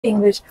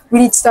English. We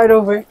need to start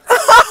over.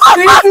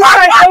 We need to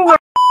start over.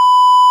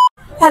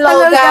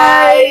 Hello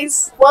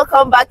guys,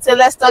 welcome back to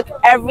Let's Talk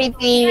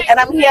Everything, and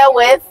I'm here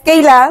with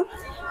Kayla,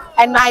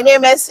 and my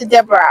name is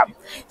Deborah.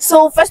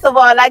 So first of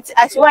all, I'd like to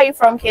ask you, where are you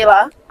from,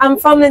 Kayla? I'm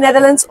from the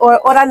Netherlands or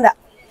Oranda.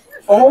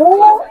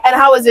 Oh, and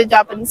how is your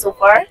Japanese so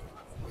far?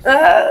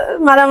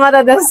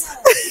 Mara desu.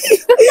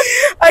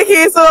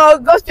 Okay, so I'll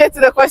go straight to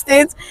the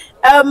questions.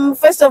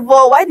 First of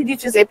all, why did you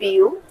choose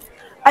APU?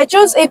 I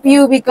chose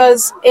APU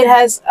because it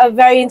has a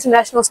very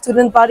international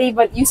student body,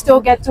 but you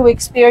still get to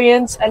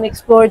experience and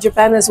explore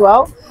Japan as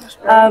well.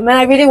 And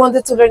I really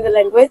wanted to learn the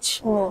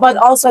language, but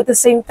also at the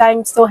same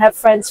time still have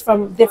friends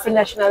from different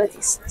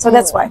nationalities. So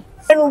that's why.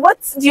 And what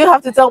do you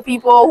have to tell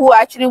people who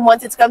actually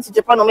wanted to come to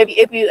Japan, or maybe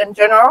APU in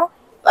general?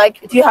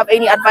 Like, do you have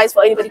any advice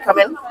for anybody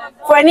coming?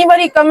 For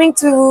anybody coming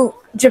to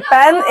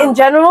Japan in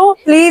general,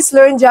 please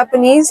learn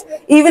Japanese,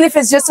 even if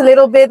it's just a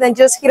little bit and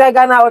just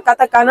hiragana or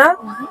katakana.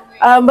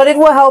 But it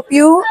will help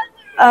you.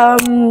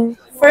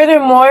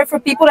 Furthermore, for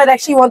people that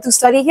actually want to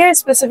study here,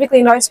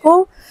 specifically in our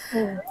school,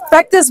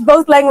 practice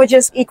both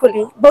languages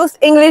equally. Both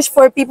English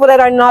for people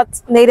that are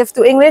not native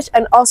to English,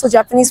 and also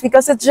Japanese,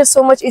 because it's just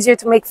so much easier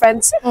to make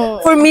friends.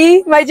 For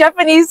me, my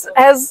Japanese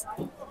has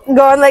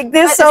gone like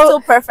this, It's so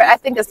still perfect. I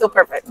think it's still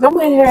perfect. don't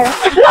mind her.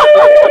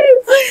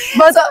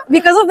 But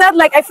because of that,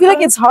 like, I feel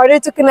like it's harder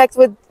to connect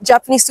with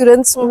Japanese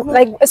students,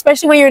 like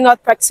especially when you're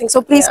not practicing. So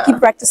please keep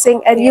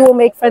practicing, and you will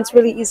make friends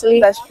really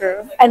easily. That's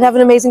true. And have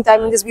an amazing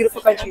time in this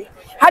beautiful country.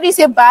 How do you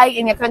say bye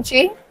in your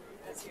country?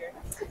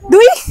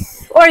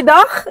 Dui or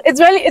dag? It's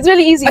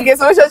really easy. Okay,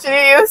 so which one should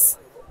you use?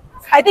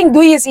 I think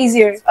dui is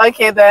easier.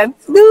 Okay then.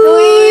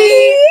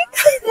 Dui.